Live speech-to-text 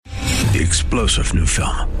The explosive new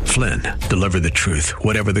film, Flynn, deliver the truth,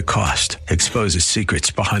 whatever the cost, exposes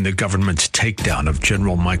secrets behind the government's takedown of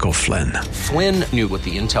General Michael Flynn. Flynn knew what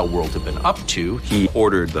the intel world had been up to. He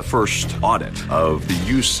ordered the first audit of the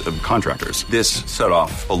use of contractors. This set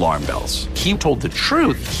off alarm bells. He told the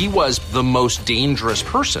truth. He was the most dangerous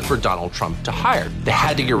person for Donald Trump to hire. They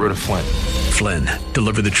had to get rid of Flynn. Flynn,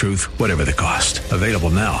 deliver the truth, whatever the cost. Available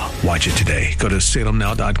now. Watch it today. Go to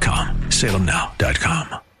salemnow.com.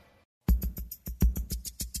 salemnow.com.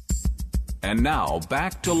 And now,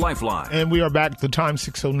 back to Lifeline. And we are back at the time,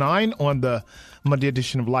 6:09 on the Monday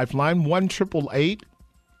edition of Lifeline.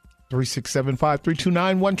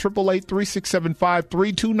 1-888-367-5329.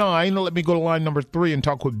 1-888-367-5329. Let me go to line number 3 and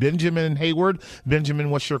talk with Benjamin Hayward. Benjamin,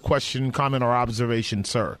 what's your question, comment, or observation,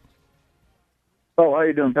 sir? Oh, how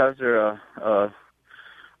you doing, Pastor?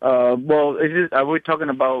 Well, are we talking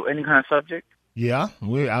about any kind of subject? Yeah,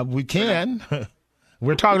 we can.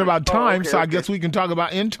 We're talking about time, so I guess we can talk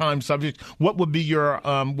about end time subjects. What would be your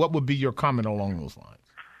comment along those lines?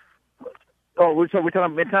 Oh, we're talking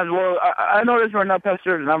about mid times. Well, I know this right now,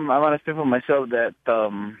 Pastor, and I'm going to speak for myself that I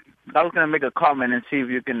was going to make a comment and see if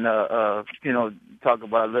you can talk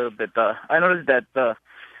about a little bit. I noticed that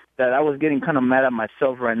I was getting kind of mad at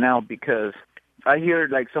myself right now because I hear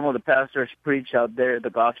like some of the pastors preach out there the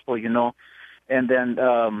gospel, and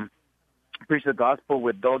then preach the gospel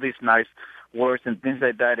with all these nice words and things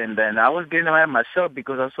like that, and then I was getting mad at myself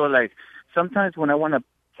because I saw like sometimes when I want to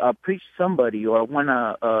preach somebody or I want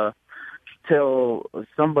to tell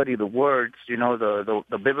somebody the words,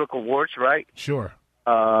 the biblical words, right? Sure.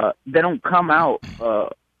 They don't come out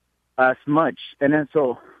as much, and then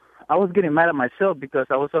so I was getting mad at myself because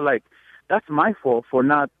I was like, that's my fault for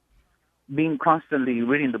not being constantly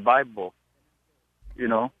reading the Bible.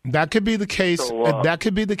 That could be the case. So, that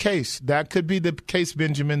could be the case. That could be the case,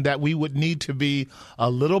 Benjamin, that we would need to be a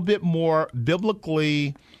little bit more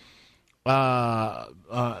biblically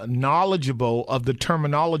knowledgeable of the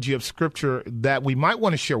terminology of Scripture that we might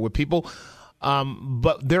want to share with people.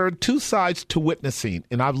 But there are two sides to witnessing,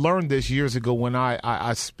 and I've learned this years ago when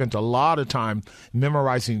I spent a lot of time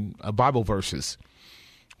memorizing Bible verses.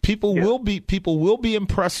 People will be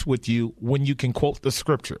impressed with you when you can quote the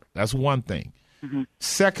Scripture. That's one thing. Mm-hmm.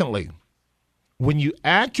 Secondly, when you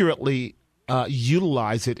accurately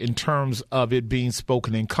utilize it in terms of it being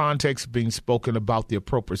spoken in context, being spoken about the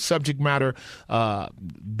appropriate subject matter,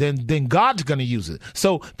 then God's going to use it.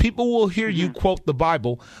 So people will hear you quote the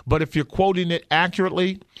Bible, but if you're quoting it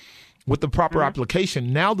accurately with the proper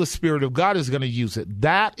application, now the Spirit of God is going to use it.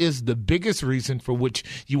 That is the biggest reason for which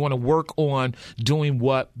you want to work on doing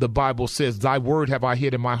what the Bible says. Thy word have I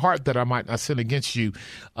hid in my heart that I might not sin against you.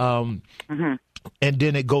 And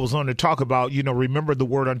then it goes on to talk about, remember the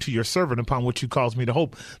word unto your servant upon which you cause me to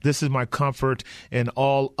hope. This is my comfort in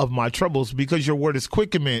all of my troubles, because your word is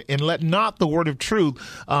quick in me, and let not the word of truth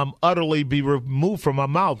utterly be removed from my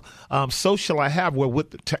mouth. So shall I have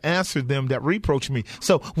wherewith to answer them that reproach me.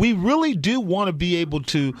 So we really do want to be able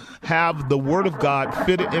to have the word of God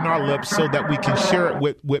fitted in our lips so that we can share it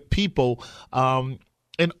with people.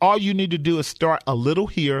 And all you need to do is start a little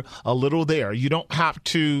here, a little there. You don't have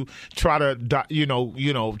to try to,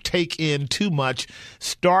 take in too much.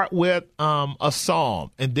 Start with a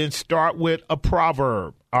psalm, and then start with a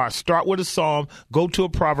proverb. Or start with a psalm, go to a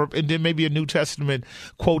proverb, and then maybe a New Testament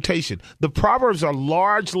quotation. The proverbs are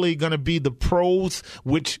largely going to be the prose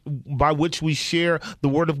by which we share the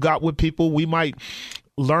word of God with people. We might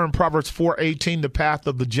learn Proverbs 4:18, the path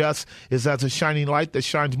of the just is as a shining light that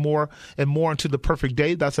shines more and more into the perfect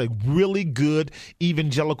day. That's a really good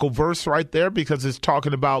evangelical verse right there, because it's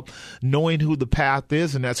talking about knowing who the path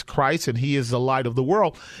is, and that's Christ, and he is the light of the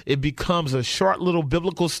world. It becomes a short little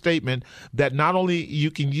biblical statement that not only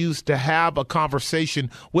you can use to have a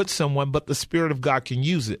conversation with someone, but the Spirit of God can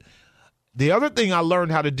use it. The other thing I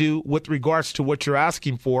learned how to do with regards to what you're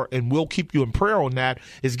asking for, and we'll keep you in prayer on that,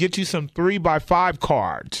 is get you some 3x5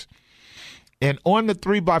 cards. And on the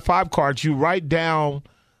 3x5 cards, you write down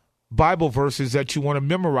Bible verses that you want to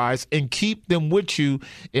memorize and keep them with you,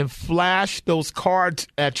 and flash those cards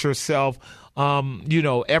at yourself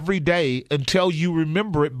every day until you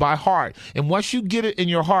remember it by heart. And once you get it in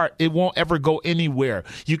your heart, it won't ever go anywhere.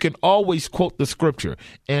 You can always quote the Scripture,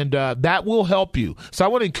 and that will help you. So I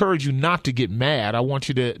want to encourage you not to get mad. I want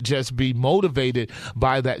you to just be motivated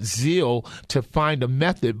by that zeal to find a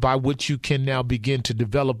method by which you can now begin to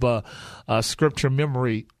develop a Scripture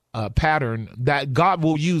memory pattern that God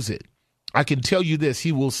will use it. I can tell you this,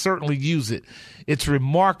 he will certainly use it. It's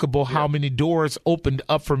remarkable how many doors opened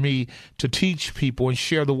up for me to teach people and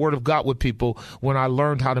share the word of God with people when I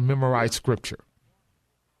learned how to memorize Scripture.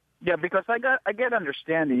 Yeah, because I get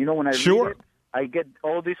understanding. You know, when I Sure. read it, I get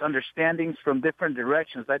all these understandings from different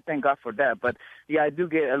directions. I thank God for that. But yeah, I do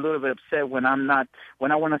get a little bit upset when I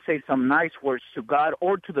want to say some nice words to God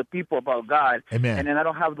or to the people about God. Amen. And then I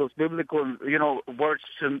don't have those biblical, words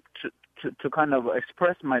to kind of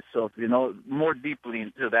express myself, more deeply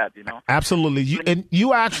into that, Absolutely.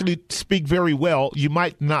 You actually speak very well. You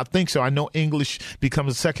might not think so. I know English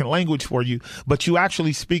becomes a second language for you, but you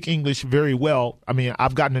actually speak English very well. I mean,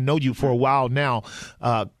 I've gotten to know you for a while now,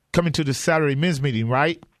 coming to the Saturday men's meeting,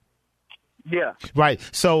 right? Yeah. Right.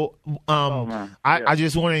 So man. I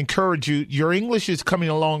just want to encourage you. Your English is coming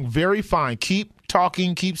along very fine. Keep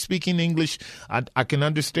talking, keep speaking English. I can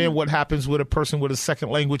understand what happens with a person with a second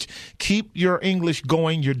language. Keep your English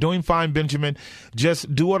going. You're doing fine, Benjamin.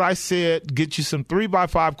 Just do what I said. Get you some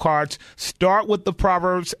 3x5 cards. Start with the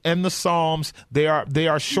Proverbs and the Psalms. They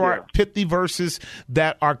are short, pithy verses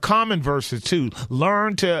that are common verses too.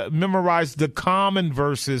 Learn to memorize the common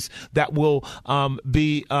verses that will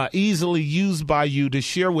be easily used by you to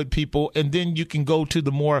share with people, and then you can go to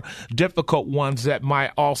the more difficult ones that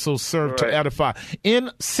might also serve to edify. In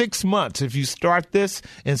 6 months, if you start this,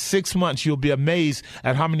 in 6 months, you'll be amazed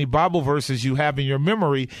at how many Bible verses you have in your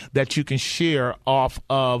memory that you can share off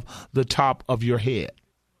of the top of your head.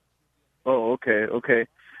 Oh, okay.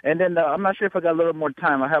 And then I'm not sure if I got a little more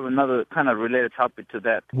time. I have another kind of related topic to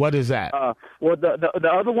that. What is that? Well, the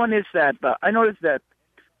other one is that I noticed that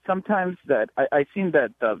sometimes that I seen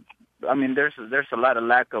that there's a lot of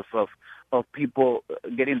lack of people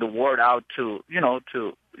getting the word out to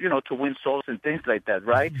win souls and things like that,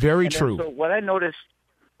 right? Very and true. So what I noticed,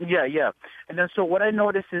 yeah. And then so what I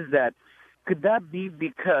noticed is that could that be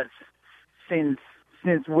because since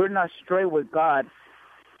we're not straight with God,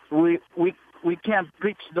 we can't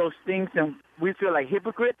preach those things and we feel like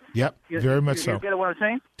hypocrites? Yep, very much so. You get what I'm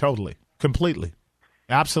saying? Totally, completely,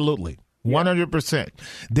 absolutely. 100%.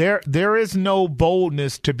 There is no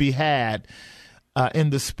boldness to be had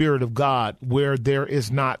in the Spirit of God where there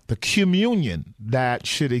is not the communion that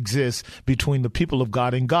should exist between the people of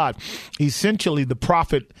God and God. Essentially, the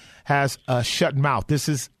prophet has a shut mouth. This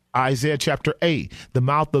is Isaiah chapter 8, the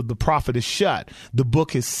mouth of the prophet is shut. The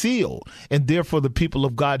book is sealed. And therefore, the people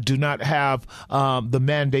of God do not have the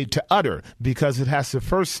mandate to utter, because it has to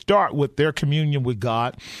first start with their communion with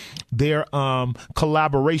God, their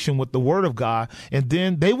collaboration with the word of God. And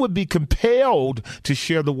then they would be compelled to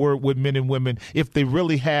share the word with men and women if they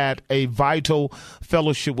really had a vital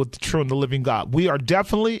fellowship with the true and the living God. We are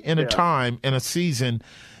definitely in a time and a season,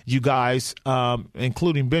 you guys,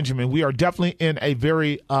 including Benjamin, we are definitely in a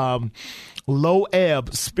very low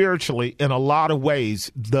ebb spiritually in a lot of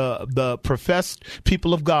ways. The professed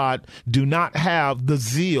people of God do not have the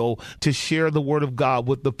zeal to share the word of God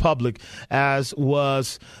with the public, as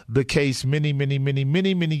was the case many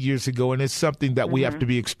years ago. And it's something that we have to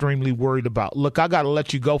be extremely worried about. Look, I got to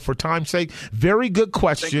let you go for time's sake. Very good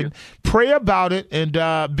question. Pray about it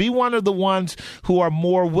and be one of the ones who are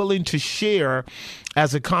more willing to share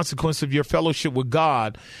as a consequence of your fellowship with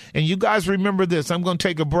God. And you guys remember this. I'm going to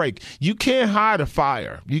take a break. You can't hide a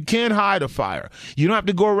fire. You can't hide a fire. You don't have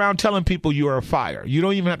to go around telling people you are a fire. You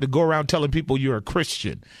don't even have to go around telling people you're a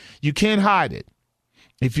Christian. You can't hide it.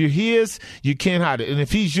 If you're his, you can't hide it. And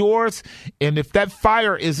if he's yours, and if that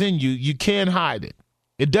fire is in you, you can't hide it.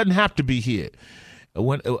 It doesn't have to be hid.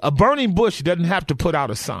 When a burning bush doesn't have to put out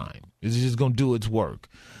a sign. It's just going to do its work.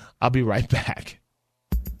 I'll be right back.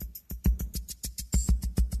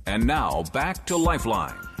 And now, back to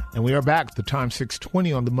Lifeline. And we are back. The time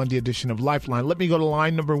 6:20 on the Monday edition of Lifeline. Let me go to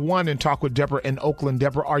line number 1 and talk with Deborah in Oakland.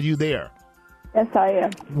 Deborah, are you there? Yes, I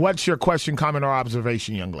am. What's your question, comment, or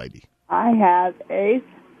observation, young lady? I have a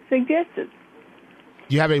suggestion.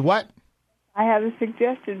 You have a what? I have a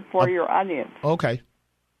suggestion for your audience. Okay.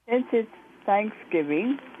 Since it's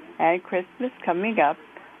Thanksgiving and Christmas coming up,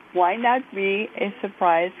 why not be a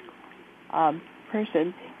surprise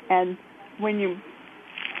person? And when you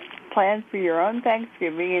plan for your own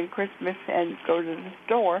Thanksgiving and Christmas and go to the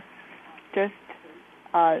store, just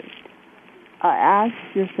ask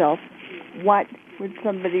yourself, what would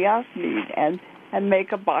somebody else need, and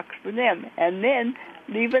make a box for them, and then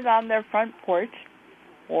leave it on their front porch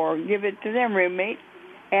or give it to their roommate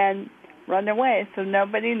and run away so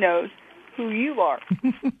nobody knows who you are.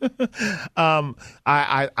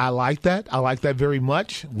 I like that. I like that very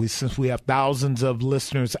much. Since we have thousands of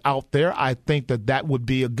listeners out there, I think that would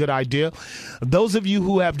be a good idea. Those of you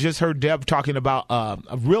who have just heard Deb talking about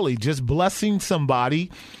really just blessing somebody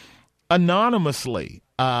anonymously.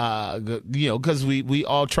 Because we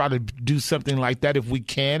all try to do something like that if we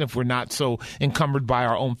can, if we're not so encumbered by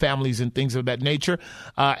our own families and things of that nature,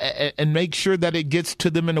 and make sure that it gets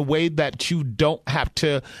to them in a way that you don't have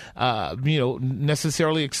to,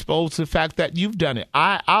 necessarily expose the fact that you've done it.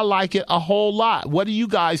 I like it a whole lot. What do you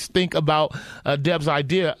guys think about Deb's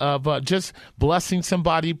idea of just blessing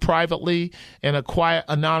somebody privately in a quiet,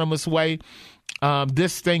 anonymous way?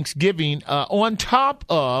 This Thanksgiving, on top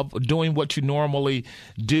of doing what you normally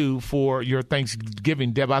do for your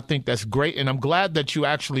Thanksgiving. Deb, I think that's great, and I'm glad that you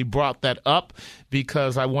actually brought that up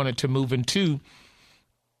because I wanted to move into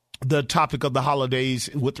the topic of the holidays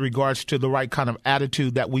with regards to the right kind of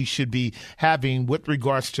attitude that we should be having with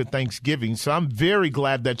regards to Thanksgiving. So I'm very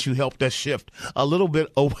glad that you helped us shift a little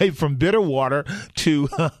bit away from bitter water to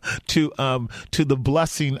the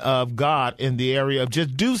blessing of God in the area of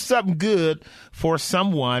just do something good for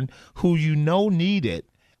someone who you know need it,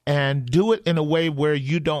 and do it in a way where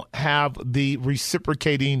you don't have the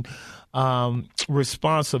reciprocating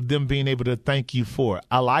response of them being able to thank you for it.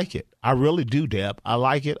 I like it. I really do, Deb. I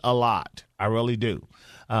like it a lot. I really do.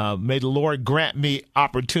 May the Lord grant me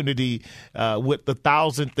opportunity with the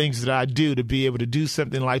 1,000 things that I do to be able to do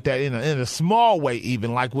something like that in a small way,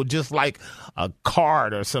 even like with just like a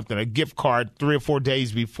card or something, a gift card 3 or 4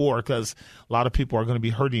 days before, because a lot of people are going to be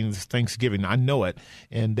hurting this Thanksgiving. I know it.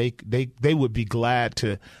 And they would be glad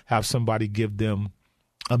to have somebody give them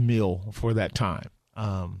a meal for that time.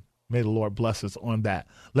 May the Lord bless us on that.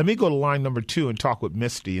 Let me go to line number 2 and talk with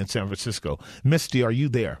Misty in San Francisco. Misty, are you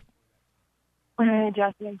there? Hey,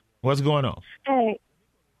 Justin. What's going on? Hey,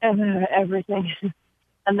 everything.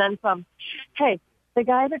 And then some. Hey, the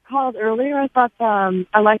guy that called earlier, I thought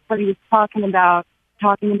I liked what he was talking about,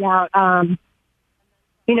 the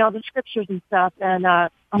scriptures and stuff. And I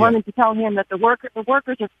wanted to tell him that the workers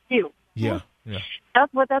are few. Yeah.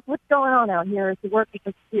 That's what's going on out here is the workers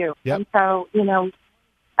are few. Yep. And so,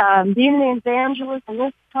 being an evangelist in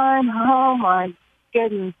this time, oh my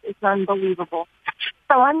goodness, it's unbelievable.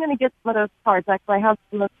 So I'm going to get some of those cards. Actually, I have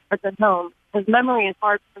some of those cards at home because memory is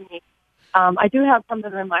hard for me. I do have some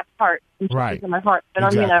that are in my heart, right? In my heart, but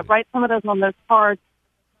exactly. I'm going to write some of those on those cards,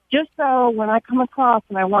 just so when I come across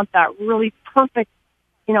and I want that really perfect,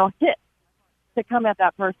 hit to come at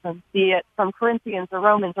that person, be it from Corinthians or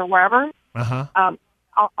Romans or wherever.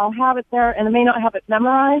 I'll have it there, and I may not have it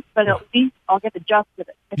memorized, but at least I'll get the gist of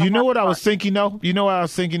it. You know what I was thinking, though?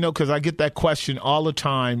 Because I get that question all the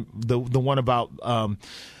time, the one about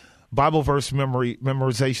Bible verse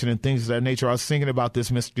memorization and things of that nature. I was thinking about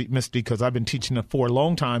this, Misty, because I've been teaching it for a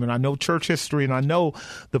long time, and I know church history, and I know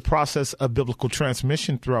the process of biblical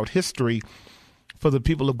transmission throughout history for the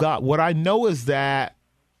people of God. What I know is that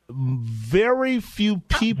very few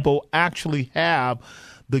people actually have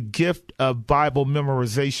the gift of Bible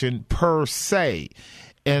memorization per se.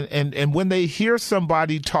 And when they hear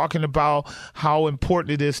somebody talking about how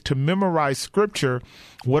important it is to memorize scripture,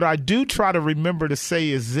 what I do try to remember to say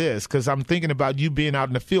is this, because I'm thinking about you being out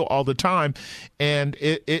in the field all the time, and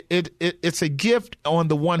it's a gift on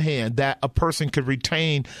the one hand that a person could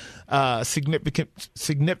retain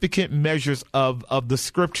significant measures of the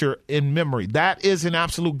scripture in memory. That is an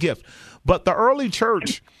absolute gift. But the early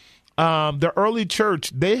church,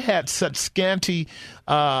 they had such scanty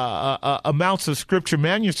amounts of scripture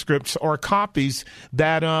manuscripts or copies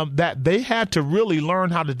that they had to really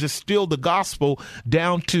learn how to distill the gospel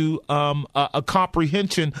down to a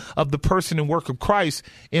comprehension of the person and work of Christ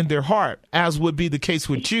in their heart, as would be the case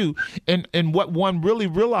with you. And what one really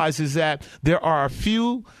realizes is that there are a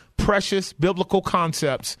few precious biblical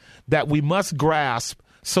concepts that we must grasp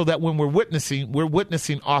so that when we're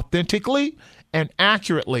witnessing authentically and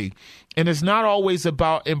accurately. And it's not always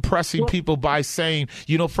about impressing people by saying,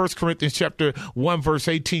 1 Corinthians chapter 1, verse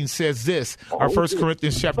 18 says this, or 1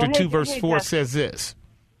 Corinthians chapter 2, verse 4 says this.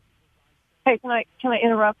 Hey, can I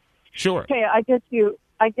interrupt? Sure. Okay, I get you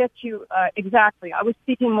exactly. I was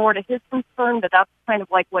speaking more to his concern, but that's kind of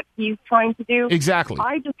like what he's trying to do. Exactly.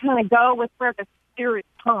 I just kind of go with where the Spirit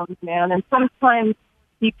comes, man. And sometimes,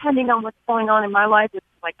 depending on what's going on in my life, it's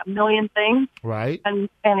like a million things. Right. And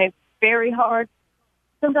it's very hard.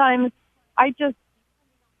 Sometimes I just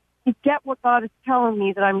get what God is telling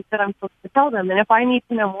me that I'm supposed to tell them. And if I need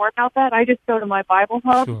to know more about that, I just go to my Bible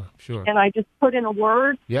Hub. Sure. And I just put in a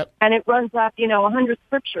word. Yep. And it runs up, 100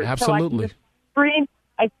 scriptures. Absolutely. So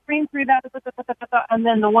I screen through that, and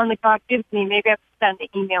then the one that God gives me, maybe I have to send the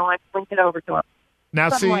email and link it over to him. Now,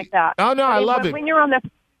 something see, like that. Oh no, I love it. When you're on the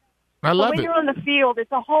when you're on the field,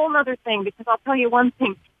 it's a whole other thing, because I'll tell you one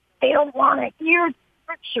thing: they don't want to hear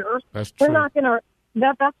scripture. That's true. They're not going to.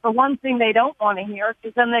 That's the one thing they don't want to hear,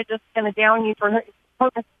 because then they're just going to down you for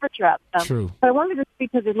point a scripture at them. True. So I wanted to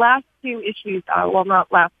speak to the last two issues. Well,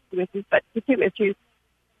 not last two issues, but the two issues.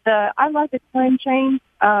 I like the time change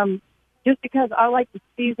just because I like the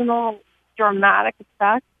seasonal dramatic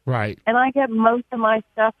effect. Right. And I get most of my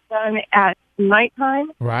stuff done at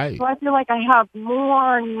nighttime. Right. So I feel like I have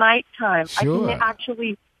more nighttime. Sure. I can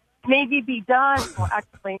actually maybe be done. Well,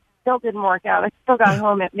 actually, still didn't work out. I still got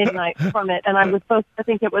home at midnight from it, and I was supposed to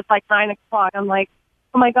think it was like 9 o'clock. I'm like,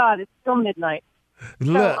 oh my God, it's still midnight.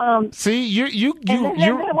 Look, So, see, you.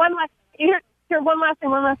 One last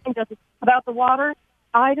thing, Justice, about the water.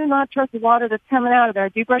 I do not trust the water that's coming out of there. I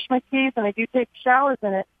do brush my teeth and I do take showers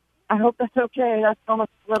in it. I hope that's okay. That's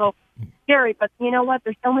almost a little scary, but you know what?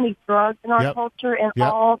 There's so many drugs in our culture, and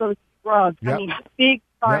all those drugs. I mean, big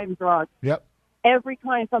time drugs. Yep. Every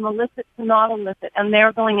kind from illicit to not illicit, and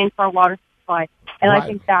they're going into our water supply. And I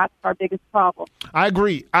think that's our biggest problem. I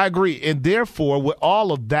agree. And therefore, with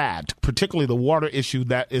all of that, particularly the water issue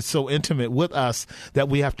that is so intimate with us that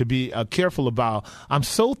we have to be careful about, I'm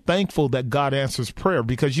so thankful that God answers prayer,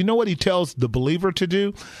 because you know what he tells the believer to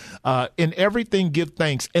do? In everything, give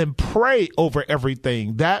thanks and pray over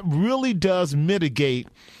everything. That really does mitigate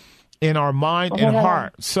in our mind and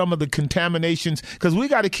heart some of the contaminations, because we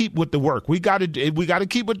got to keep with the work. We got to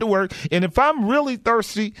keep with the work. And if I'm really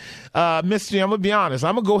thirsty, Misty, I'm gonna be honest.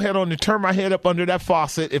 I'm gonna go ahead on and turn my head up under that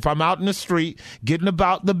faucet if I'm out in the street getting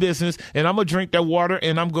about the business, and I'm gonna drink that water,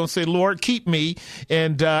 and I'm gonna say, Lord, keep me,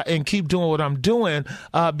 and keep doing what I'm doing,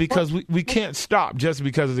 because we can't stop just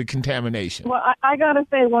because of the contamination. Well, I gotta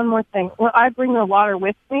say one more thing. Well, I bring the water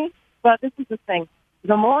with me, but this is the thing.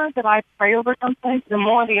 The more that I pray over something, the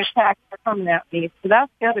more the attacks are coming at me. So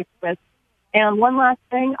that's the other twist. And one last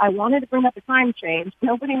thing, I wanted to bring up the time change.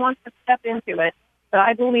 Nobody wants to step into it, but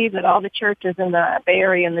I believe that all the churches in the Bay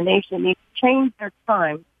Area and the nation need to change their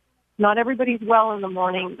time. Not everybody's well in the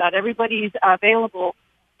morning. Not everybody's available.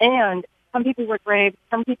 And some people work grave,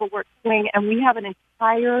 some people work swing, and we have an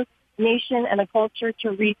entire nation and a culture to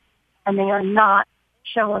reach, and they are not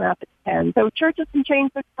showing up at 10. So churches can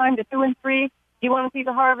change their time to 2 and 3. You want to see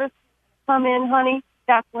the harvest come in, honey?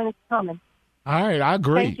 That's when it's coming. All right, I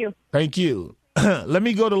agree. Thank you. Let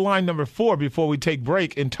me go to line number 4 before we take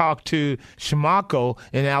break and talk to Shimako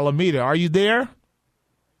in Alameda. Are you there?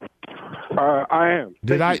 I am.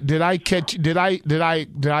 Did I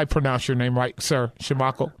pronounce your name right, sir?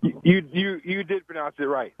 Shimako? You did pronounce it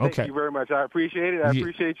right. Thank Okay. you very much. I appreciate it. I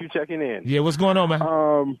appreciate you checking in. Yeah, what's going on,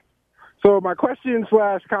 man? So my questions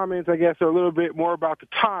 / comments, I guess, are a little bit more about the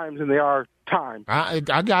times than they are time. I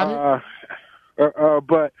got it.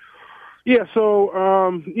 But yeah, so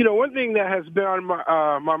one thing that has been on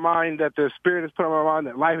my mind, that the Spirit has put on my mind,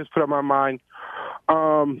 that life has put on my mind,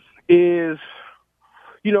 is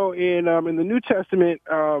in the New Testament,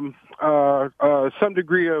 some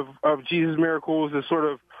degree of Jesus' miracles is sort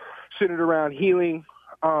of centered around healing.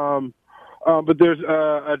 But there's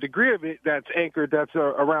a degree of it that's anchored, that's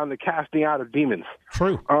around the casting out of demons.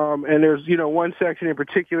 True. And there's, one section in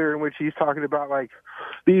particular in which he's talking about, like,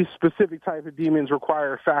 these specific type of demons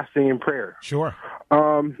require fasting and prayer. Sure.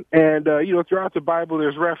 And throughout the Bible,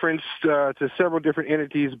 there's reference to several different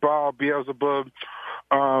entities: Baal, Beelzebub,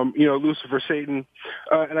 Lucifer, Satan.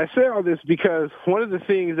 And I say all this because one of the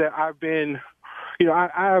things that I've been, I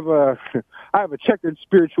have a checkered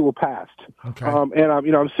spiritual past. Okay. And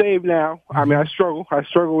I'm saved now. I mean, I struggle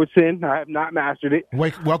with sin. I have not mastered it.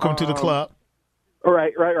 Welcome to the club. All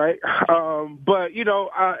right. But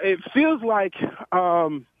it feels like,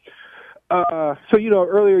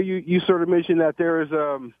 earlier you sort of mentioned that there is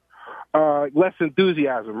less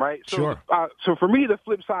enthusiasm, right? So, sure. So for me, the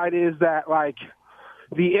flip side is that, like,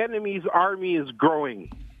 the enemy's army is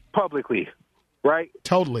growing publicly. Right.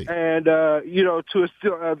 Totally. And there's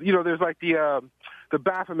like the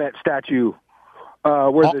Baphomet statue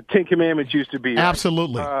where the Ten Commandments used to be. Right?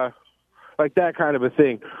 Absolutely. Like that kind of a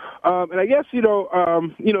thing. And I guess and I'll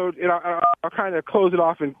kind of close it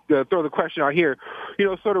off and throw the question out here.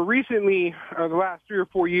 Sort of recently, the last 3 or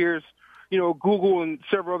 4 years, Google and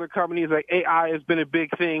several other companies, like AI has been a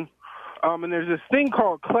big thing. And there's this thing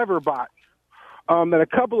called Cleverbot that a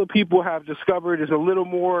couple of people have discovered is a little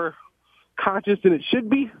more conscious than it should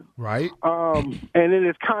be. Right. And in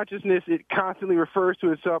its consciousness, it constantly refers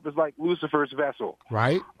to itself as like Lucifer's vessel.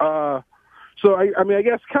 Right. So I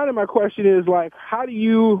guess kind of my question is, like, how do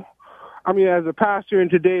you, as a pastor in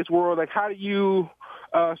today's world, like, how do you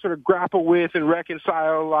sort of grapple with and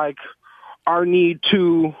reconcile, like, our need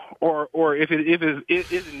to, or if it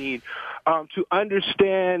is a need, to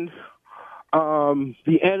understand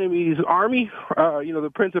the enemy's army,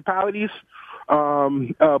 the principalities,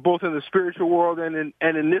 both in the spiritual world and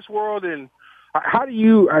in this world, and how do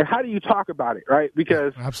you talk about it, right?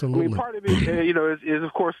 Because absolutely, I mean, part of it, is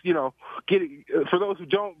of course, getting for those who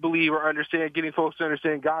don't believe or understand, getting folks to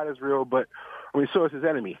understand God is real, but I mean, so is his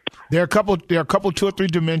enemy. There are a couple, 2 or 3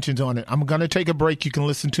 dimensions on it. I'm going to take a break. You can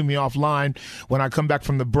listen to me offline. When I come back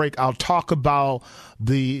from the break, I'll talk about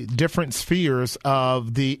the different spheres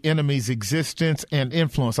of the enemy's existence and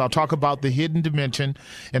influence. I'll talk about the hidden dimension,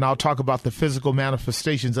 and I'll talk about the physical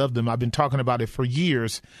manifestations of them. I've been talking about it for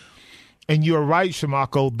years. And you're right,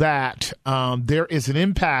 Shamako, that there is an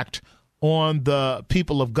impact on the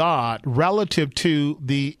people of God relative to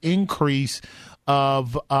the increase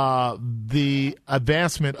of the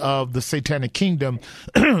advancement of the satanic kingdom.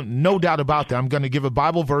 No doubt about that. I'm going to give a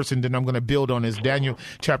Bible verse and then I'm going to build on this. Daniel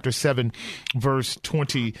chapter 7, verse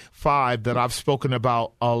 25 that I've spoken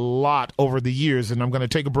about a lot over the years. And I'm going to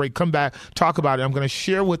take a break, come back, talk about it. I'm going to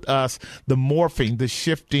share with us the morphing, the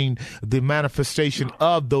shifting, the manifestation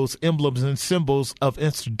of those emblems and symbols of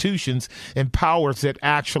institutions and powers that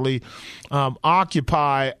actually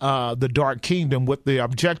occupy the dark kingdom with the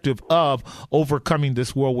objective of overcoming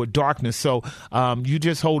this world with darkness. So you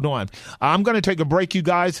just hold on. I'm going to take a break, you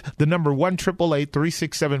guys. The number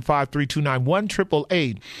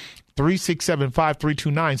 1-888-367-5329,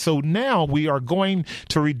 1-888-367-5329. So now we are going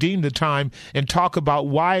to redeem the time and talk about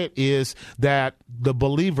why it is that the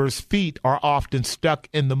believers' feet are often stuck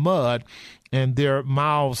in the mud and their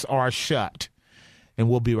mouths are shut. And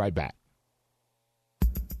we'll be right back.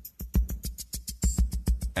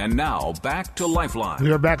 And now, back to Lifeline. We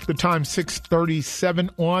are back at the time,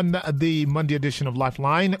 6:37 on the Monday edition of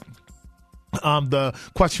Lifeline. The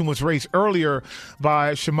question was raised earlier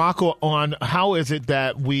by Shamako on how is it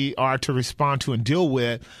that we are to respond to and deal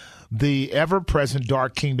with the ever-present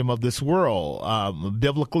dark kingdom of this world.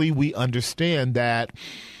 Biblically, we understand that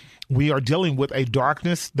we are dealing with a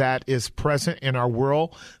darkness that is present in our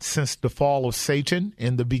world since the fall of Satan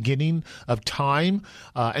in the beginning of time,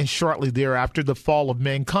 and shortly thereafter, the fall of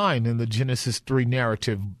mankind in the Genesis 3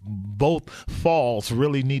 narrative. Both falls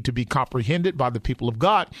really need to be comprehended by the people of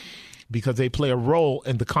God because they play a role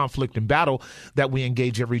in the conflict and battle that we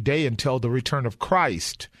engage every day until the return of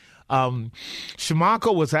Christ.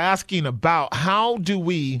 Shamako was asking about how do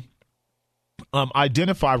we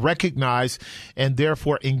identify, recognize, and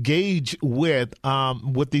therefore engage with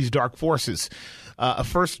these dark forces.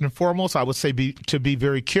 First and foremost, I would say to be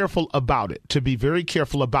very careful about it.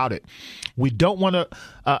 We don't want to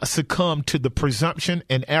succumb to the presumption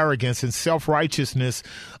and arrogance and self-righteousness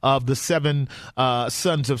of the 7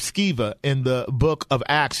 sons of Sceva in the book of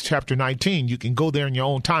Acts chapter 19. You can go there in your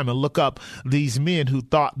own time and look up these men who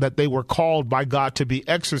thought that they were called by God to be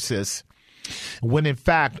exorcists, when in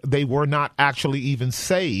fact they were not actually even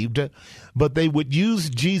saved, but they would use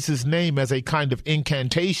Jesus' name as a kind of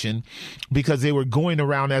incantation because they were going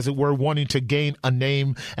around, as it were, wanting to gain a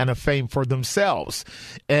name and a fame for themselves.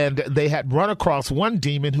 And they had run across one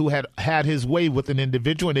demon who had his way with an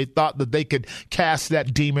individual, and they thought that they could cast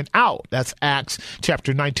that demon out. That's Acts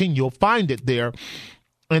chapter 19. You'll find it there.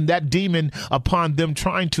 And that demon, upon them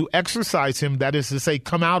trying to exorcise him, that is to say,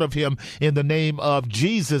 come out of him in the name of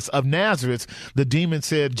Jesus of Nazareth, the demon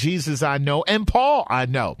said, Jesus I know, and Paul I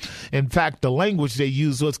know. In fact, the language they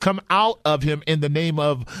used was come out of him in the name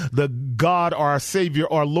of the God, our Savior,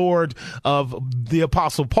 our Lord of the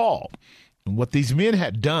Apostle Paul. And what these men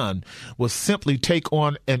had done was simply take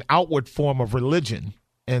on an outward form of religion.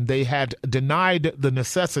 And they had denied the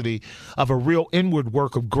necessity of a real inward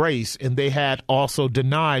work of grace. And they had also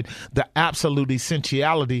denied the absolute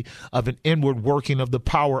essentiality of an inward working of the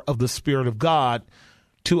power of the Spirit of God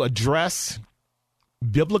to address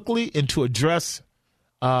biblically and to address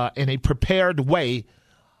in a prepared way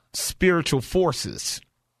spiritual forces.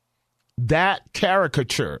 That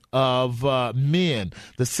caricature of men,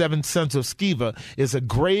 the 7 sons of Sceva, is a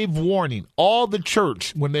grave warning. All the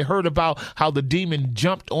church, when they heard about how the demon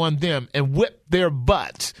jumped on them and whipped their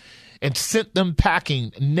butts and sent them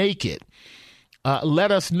packing naked,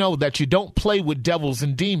 let us know that you don't play with devils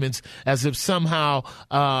and demons as if somehow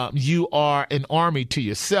you are an army to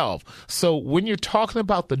yourself. So when you're talking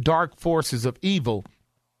about the dark forces of evil,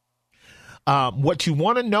 what you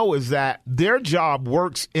want to know is that their job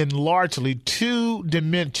works in largely 2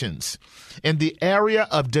 dimensions. In the area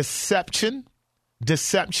of deception,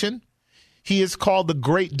 he is called the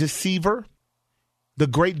great deceiver. The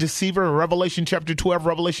great deceiver in Revelation chapter 12,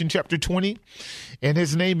 Revelation chapter 20. And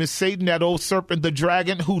his name is Satan, that old serpent, the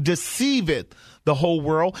dragon, who deceiveth the whole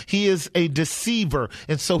world. He is a deceiver.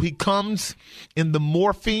 And so he comes in the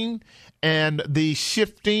morphing and the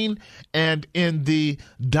shifting and in the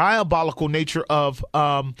diabolical nature of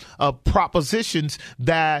propositions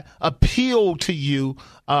that appeal to you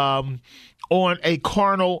on a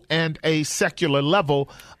carnal and a secular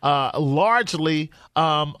level, largely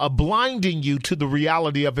blinding you to the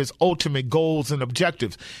reality of his ultimate goals and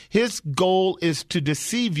objectives. His goal is to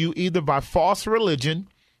deceive you either by false religion,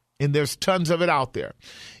 and there's tons of it out there,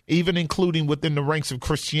 even including within the ranks of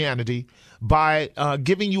Christianity, by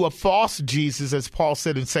giving you a false Jesus, as Paul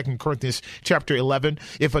said in 2 Corinthians chapter 11.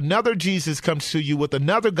 If another Jesus comes to you with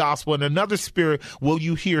another gospel and another spirit, will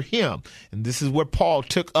you hear him? And this is where Paul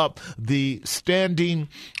took up the standing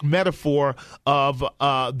metaphor of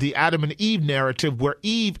the Adam and Eve narrative, where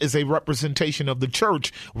Eve is a representation of the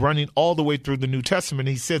church running all the way through the New Testament.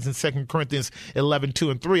 He says in 2 Corinthians 11, 2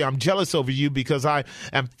 and 3, I'm jealous over you because I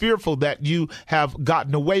am fearful that you have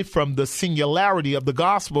gotten away from the singularity of the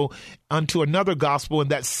gospel unto another gospel, and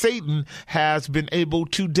that Satan has been able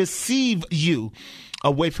to deceive you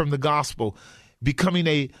away from the gospel,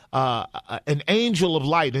 becoming an angel of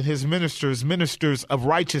light, and his ministers of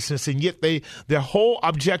righteousness, and yet their whole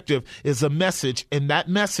objective is a message, and that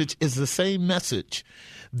message is the same message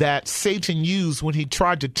that Satan used when he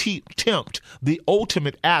tried to tempt the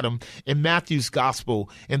ultimate Adam in Matthew's gospel,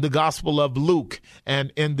 in the gospel of Luke,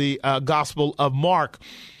 and in the gospel of Mark.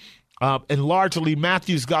 And largely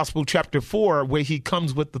Matthew's gospel, chapter 4, where he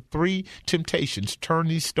comes with the 3 temptations: turn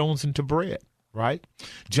these stones into bread, right?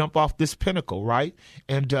 Jump off this pinnacle, right?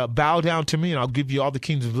 And bow down to me, and I'll give you all the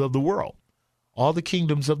kingdoms of the world. All the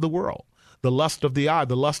kingdoms of the world. The lust of the eye,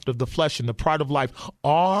 the lust of the flesh, and the pride of life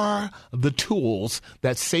are the tools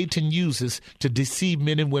that Satan uses to deceive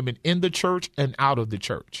men and women in the church and out of the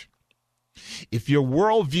church. If your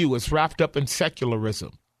worldview is wrapped up in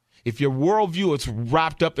secularism, if your worldview is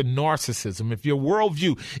wrapped up in narcissism, if your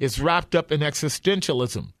worldview is wrapped up in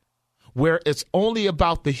existentialism, where it's only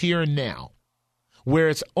about the here and now, where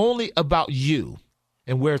it's only about you,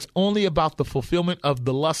 and where it's only about the fulfillment of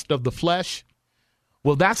the lust of the flesh,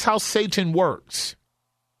 well, that's how Satan works.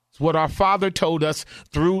 It's what our Father told us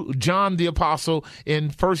through John the Apostle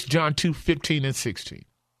in 1 John 2, 15 and 16.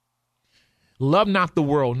 Love not the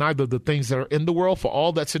world, neither the things that are in the world, for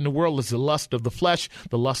all that's in the world is the lust of the flesh,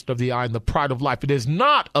 the lust of the eye, and the pride of life. It is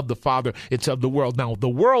not of the Father, it's of the world. Now, the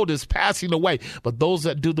world is passing away, but those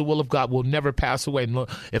that do the will of God will never pass away. And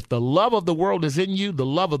if the love of the world is in you, the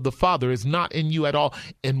love of the Father is not in you at all.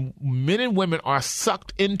 And men and women are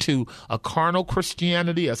sucked into a carnal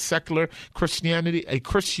Christianity, a secular Christianity, a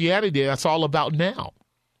Christianity that's all about now.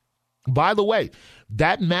 By the way,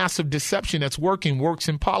 that massive deception that's works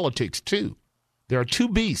in politics too. There are 2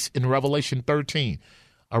 beasts in Revelation 13,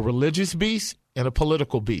 a religious beast and a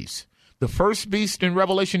political beast. The first beast in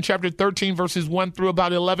Revelation chapter 13, verses 1 through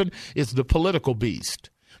about 11, is the political beast.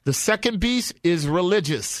 The second beast is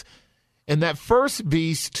religious. And that first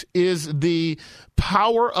beast is the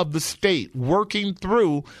power of the state working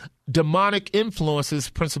through demonic influences,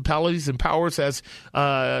 principalities, and powers, as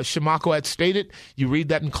Shimako had stated. You read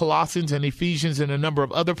that in Colossians and Ephesians and a number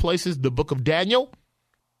of other places, the book of Daniel.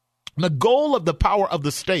 The goal of the power of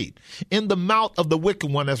the state in the mouth of the wicked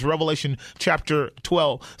one, as Revelation chapter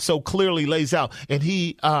 12 so clearly lays out, and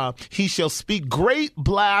he shall speak great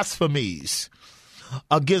blasphemies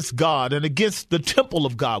against God and against the temple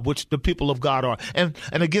of God, which the people of God are, and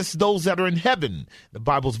against those that are in heaven. The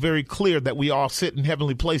Bible's very clear that we all sit in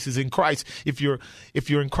heavenly places in Christ if you're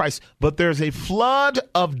in Christ. But there's a flood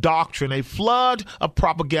of doctrine, a flood of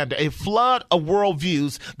propaganda, a flood of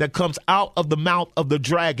worldviews that comes out of the mouth of the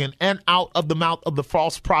dragon and out of the mouth of the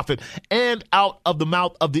false prophet and out of the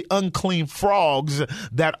mouth of the unclean frogs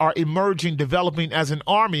that are emerging, developing as an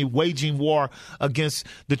army, waging war against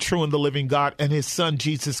the true and the living God and his Son,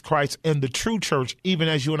 Jesus Christ, and the true church, even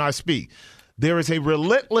as you and I speak. There is a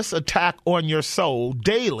relentless attack on your soul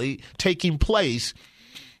daily taking place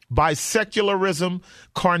by secularism,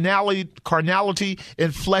 carnality,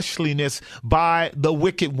 and fleshliness by the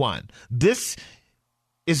wicked one. This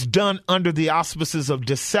is done under the auspices of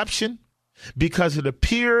deception, because it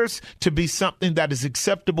appears to be something that is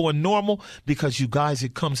acceptable and normal, because, you guys,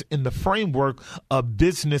 it comes in the framework of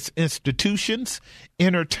business institutions,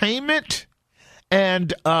 entertainment,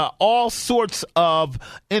 and all sorts of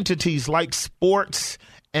entities like sports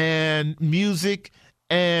and music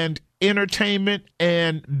and entertainment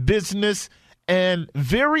and business, and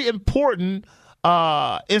very important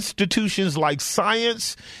institutions like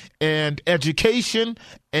science and education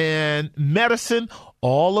and medicine.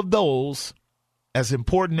 All of those, as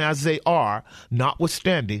important as they are,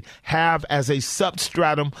 notwithstanding, have as a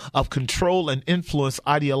substratum of control and influence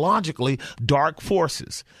ideologically dark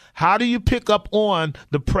forces. How do you pick up on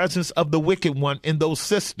the presence of the wicked one in those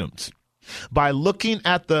systems? By looking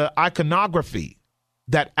at the iconography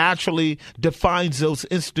that actually defines those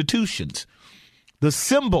institutions, the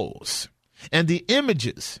symbols and the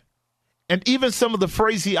images and even some of the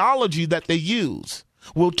phraseology that they use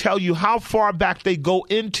will tell you how far back they go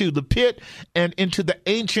into the pit and into the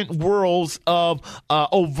ancient worlds of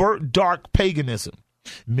overt dark paganism.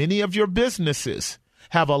 Many of your businesses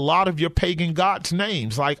have a lot of your pagan gods'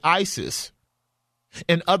 names, like Isis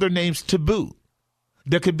and other names to boot.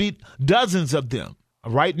 There could be dozens of them.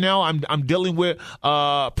 Right now, I'm dealing with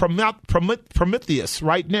Prometheus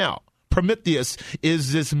right now. Prometheus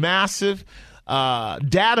is this massive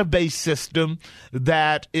database system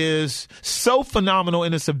that is so phenomenal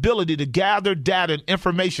in its ability to gather data and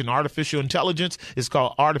information. Artificial intelligence is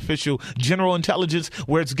called artificial general intelligence,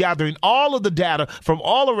 where it's gathering all of the data from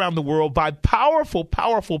all around the world by powerful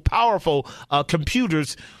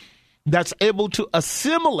computers that's able to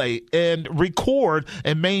assimilate and record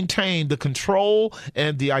and maintain the control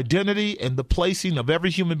and the identity and the placing of every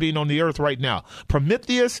human being on the earth right now.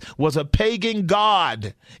 Prometheus was a pagan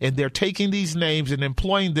god, and they're taking these names and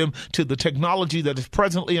employing them to the technology that is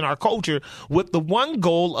presently in our culture with the one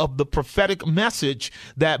goal of the prophetic message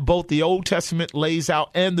that both the Old Testament lays out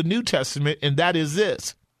and the New Testament, and that is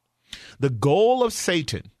this. The goal of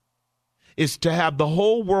Satan is to have the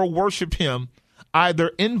whole world worship him,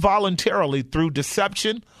 either involuntarily through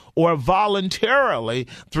deception or voluntarily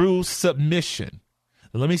through submission.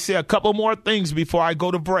 Let me say a couple more things before I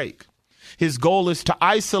go to break. His goal is to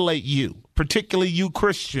isolate you, particularly you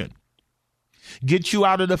Christian, get you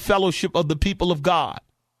out of the fellowship of the people of God.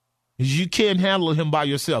 You can't handle him by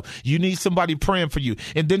yourself. You need somebody praying for you.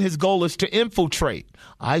 And then his goal is to infiltrate,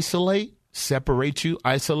 isolate, separate you,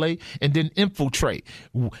 isolate, and then infiltrate.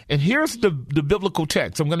 And here's the biblical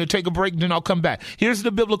text. I'm going to take a break, and then I'll come back. Here's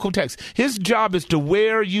the biblical text. His job is to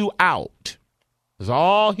wear you out. That's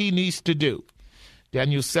all he needs to do.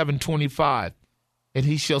 Daniel 7:25. And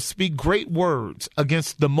he shall speak great words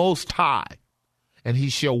against the Most High, and he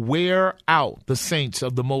shall wear out the saints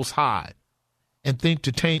of the Most High, and think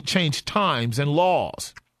to change times and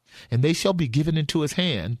laws. And they shall be given into his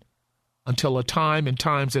hand until a time and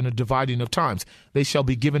times and a dividing of times. They shall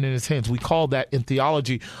be given in his hands. We call that in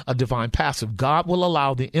theology a divine passive. God will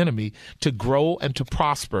allow the enemy to grow and to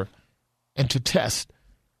prosper and to test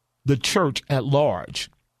the church at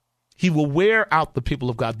large. He will wear out the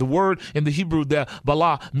people of God. The word in the Hebrew there,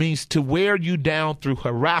 bala, means to wear you down through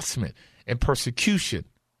harassment and persecution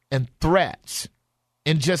and threats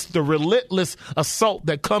and just the relentless assault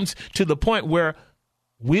that comes to the point where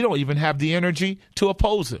we don't even have the energy to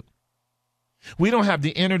oppose him. We don't have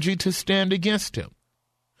the energy to stand against him.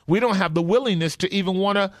 We don't have the willingness to even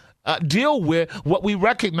want to deal with what we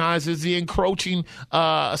recognize as the encroaching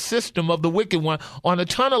system of the wicked one on a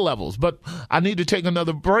ton of levels. But I need to take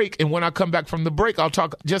another break, and when I come back from the break, I'll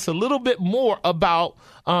talk just a little bit more about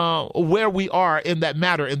where we are in that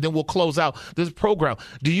matter, and then we'll close out this program.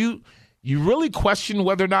 Do you really question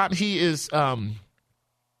whether or not he is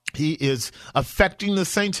affecting the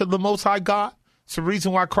saints of the Most High God? It's the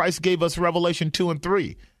reason why Christ gave us Revelation 2 and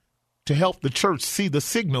 3 to help the church see the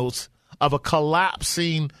signals of a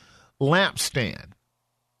collapsing lampstand,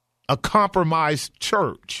 a compromised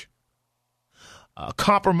church, a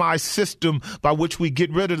compromised system by which we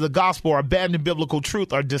get rid of the gospel or abandon biblical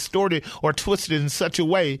truth or distort it or twist it in such a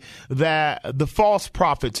way that the false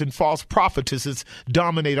prophets and false prophetesses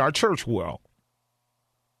dominate our church world.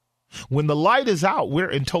 When the light is out, we're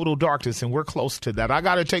in total darkness, and we're close to that. I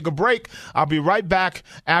got to take a break. I'll be right back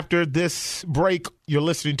after this break. You're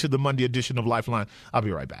listening to the Monday edition of Lifeline. I'll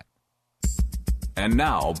be right back. And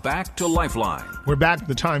now, back to Lifeline. We're back.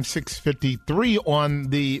 The time 6:53 on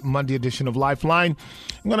the Monday edition of Lifeline.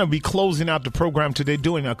 I'm going to be closing out the program today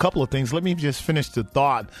doing a couple of things. Let me just finish the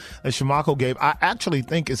thought that Shamako gave. I actually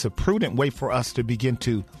think it's a prudent way for us to begin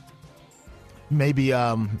to maybe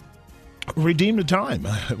redeem the time.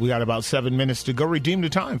 We got about 7 minutes to go. Redeem the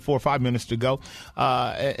time, 4 or 5 minutes to go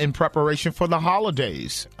in preparation for the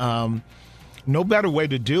holidays. No better way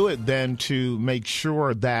to do it than to make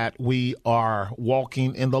sure that we are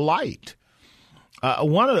walking in the light.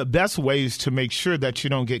 One of the best ways to make sure that you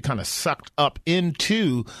don't get kind of sucked up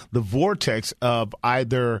into the vortex of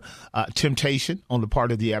either temptation on the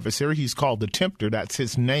part of the adversary. He's called the tempter. That's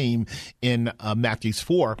his name in Matthew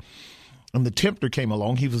 4. And the tempter came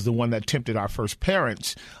along. He was the one that tempted our first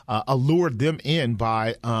parents, allured them in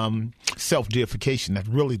by self-deification. That's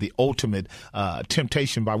really the ultimate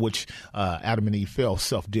temptation by which Adam and Eve fell,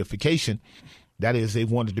 self-deification. That is, they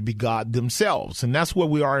wanted to be God themselves. And that's where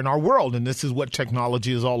we are in our world. And this is what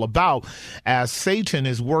technology is all about, as Satan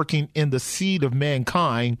is working in the seed of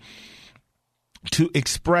mankind to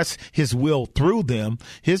express his will through them.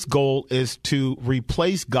 His goal is to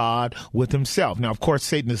replace God with himself. Now, of course,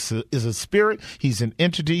 Satan is a spirit. He's an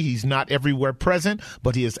entity. He's not everywhere present,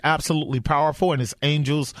 but he is absolutely powerful, and his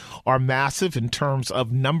angels are massive in terms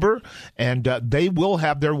of number, and they will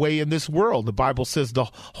have their way in this world. The Bible says the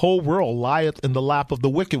whole world lieth in the lap of the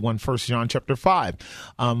wicked one, 1 John chapter 5.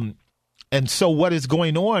 And so what is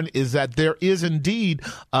going on is that there is indeed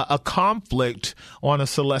a conflict on a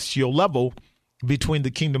celestial level between the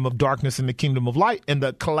kingdom of darkness and the kingdom of light, and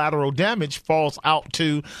the collateral damage falls out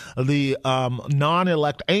to the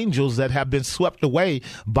non-elect angels that have been swept away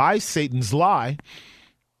by Satan's lie,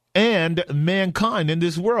 and mankind in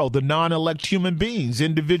this world, the non-elect human beings,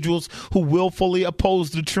 individuals who willfully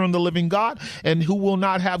oppose the true and the living God and who will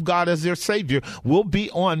not have God as their savior, will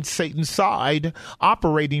be on Satan's side,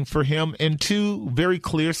 operating for him in two very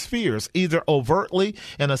clear spheres, either overtly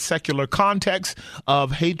in a secular context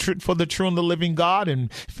of hatred for the true and the living God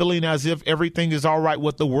and feeling as if everything is all right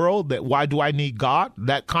with the world, that why do I need God?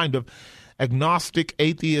 That kind of agnostic,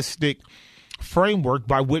 atheistic framework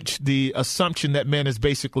by which the assumption that man is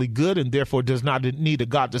basically good and therefore does not need a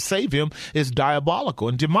God to save him is diabolical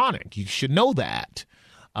and demonic. You should know that.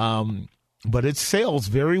 But it sells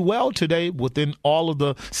very well today within all of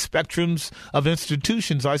the spectrums of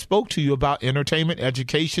institutions I spoke to you about: entertainment,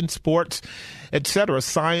 education, sports, etc.,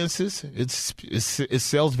 sciences. It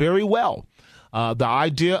sells very well. The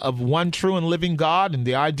idea of one true and living God, and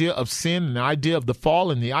the idea of sin, and the idea of the fall,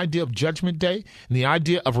 and the idea of judgment day, and the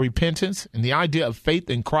idea of repentance, and the idea of faith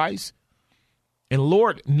in Christ. And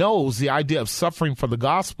Lord knows the idea of suffering for the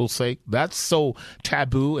gospel's sake. That's so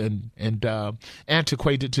taboo and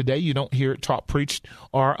antiquated today. You don't hear it taught, preached,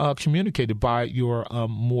 or communicated by your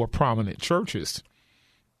more prominent churches.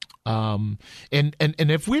 And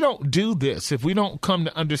if we don't do this, if we don't come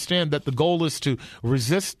to understand that the goal is to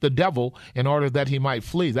resist the devil in order that he might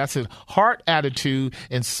flee, that's a heart attitude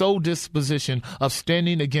and soul disposition of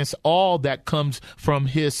standing against all that comes from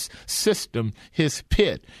his system, his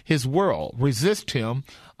pit, his world. Resist him,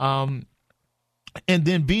 and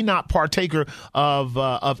then be not partaker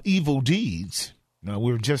of evil deeds. Now,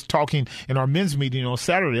 we were just talking in our men's meeting on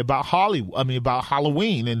Saturday about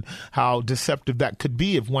Halloween and how deceptive that could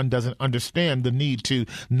be if one doesn't understand the need to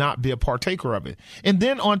not be a partaker of it. And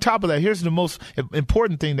then on top of that, here's the most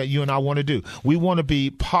important thing that you and I want to do. We want to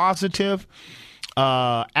be positive,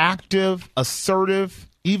 active, assertive,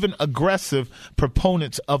 even aggressive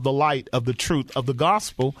proponents of the light, of the truth, of the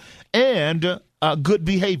gospel, and good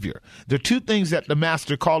behavior. There are two things that the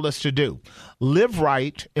Master called us to do: live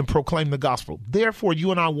right and proclaim the gospel. Therefore, you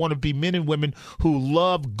and I want to be men and women who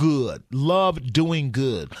love good, love doing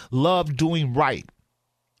good, love doing right,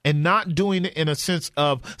 and not doing it in a sense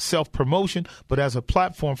of self-promotion, but as a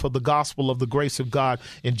platform for the gospel of the grace of God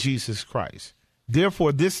in Jesus Christ.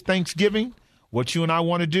 Therefore, this Thanksgiving, what you and I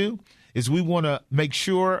want to do is we want to make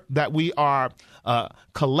sure that we are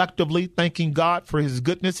collectively thanking God for his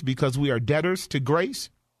goodness, because we are debtors to grace.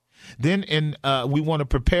 Then we want to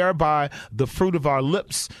prepare by the fruit of our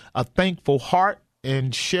lips a thankful heart,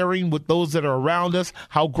 and sharing with those that are around us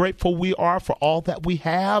how grateful we are for all that we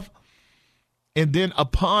have. And then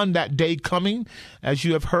upon that day coming, as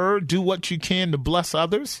you have heard, do what you can to bless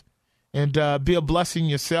others and be a blessing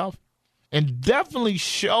yourself. And definitely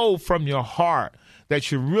show from your heart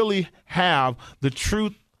that you really have the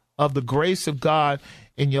truth of the grace of God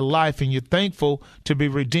in your life, and you're thankful to be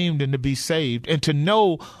redeemed and to be saved, and to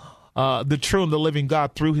know the true and the living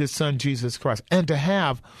God through his son, Jesus Christ, and to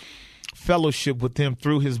have fellowship with him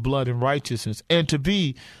through his blood and righteousness, and to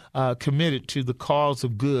be committed to the cause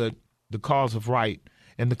of good, the cause of right,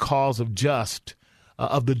 and the cause of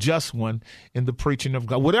the just one in the preaching of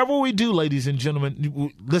God. Whatever we do, ladies and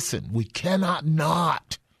gentlemen, listen, we cannot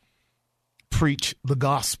not preach the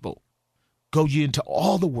gospel. Go ye into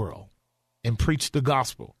all the world and preach the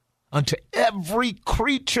gospel unto every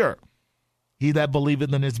creature. He that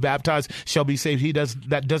believeth and is baptized shall be saved. He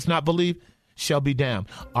that does not believe shall be damned.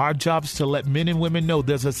 Our job is to let men and women know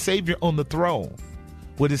there's a Savior on the throne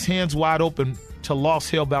with his hands wide open to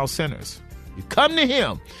lost, hell-bound sinners. You come to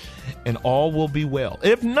him and all will be well.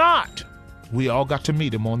 If not, we all got to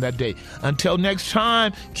meet him on that day. Until next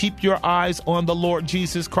time, keep your eyes on the Lord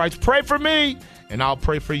Jesus Christ. Pray for me, and I'll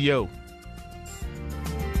pray for you.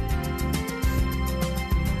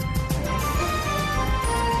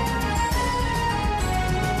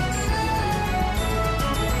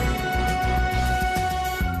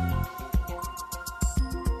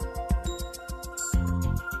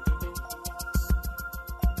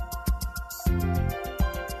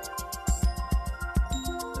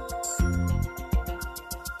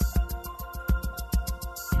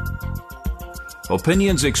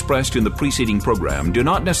 Opinions expressed in the preceding program do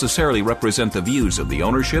not necessarily represent the views of the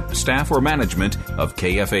ownership, staff, or management of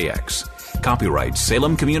KFAX. Copyright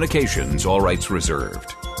Salem Communications, all rights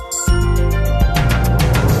reserved.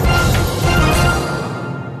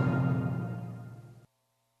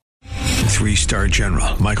 Three-star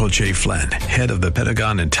General Michael J. Flynn, head of the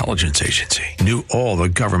Pentagon Intelligence Agency, knew all the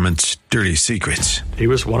government's dirty secrets. He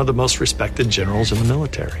was one of the most respected generals in the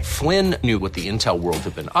military. Flynn knew what the intel world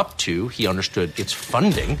had been up to. He understood its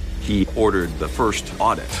funding. He ordered the first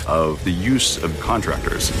audit of the use of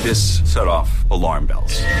contractors. This set off alarm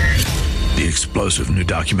bells. The explosive new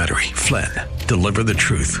documentary, Flynn, Deliver the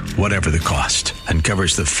Truth, Whatever the Cost,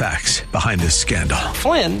 uncovers the facts behind this scandal.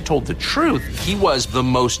 Flynn told the truth. He was the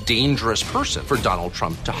most dangerous person for Donald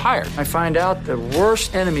Trump to hire. I find out the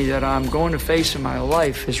worst enemy that I'm going to face in my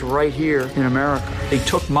life is right here in America. They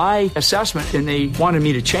took my assessment and they wanted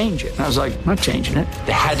me to change it. And I was like, I'm not changing it.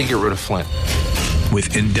 They had to get rid of Flynn.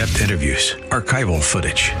 With in-depth interviews, archival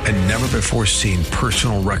footage, and never-before-seen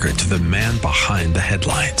personal records of the man behind the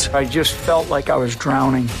headlines. I just felt like I was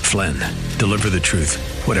drowning. Flynn, Deliver the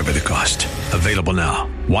Truth, Whatever the Cost. Available now.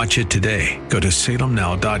 Watch it today. Go to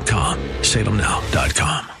salemnow.com.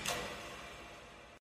 salemnow.com.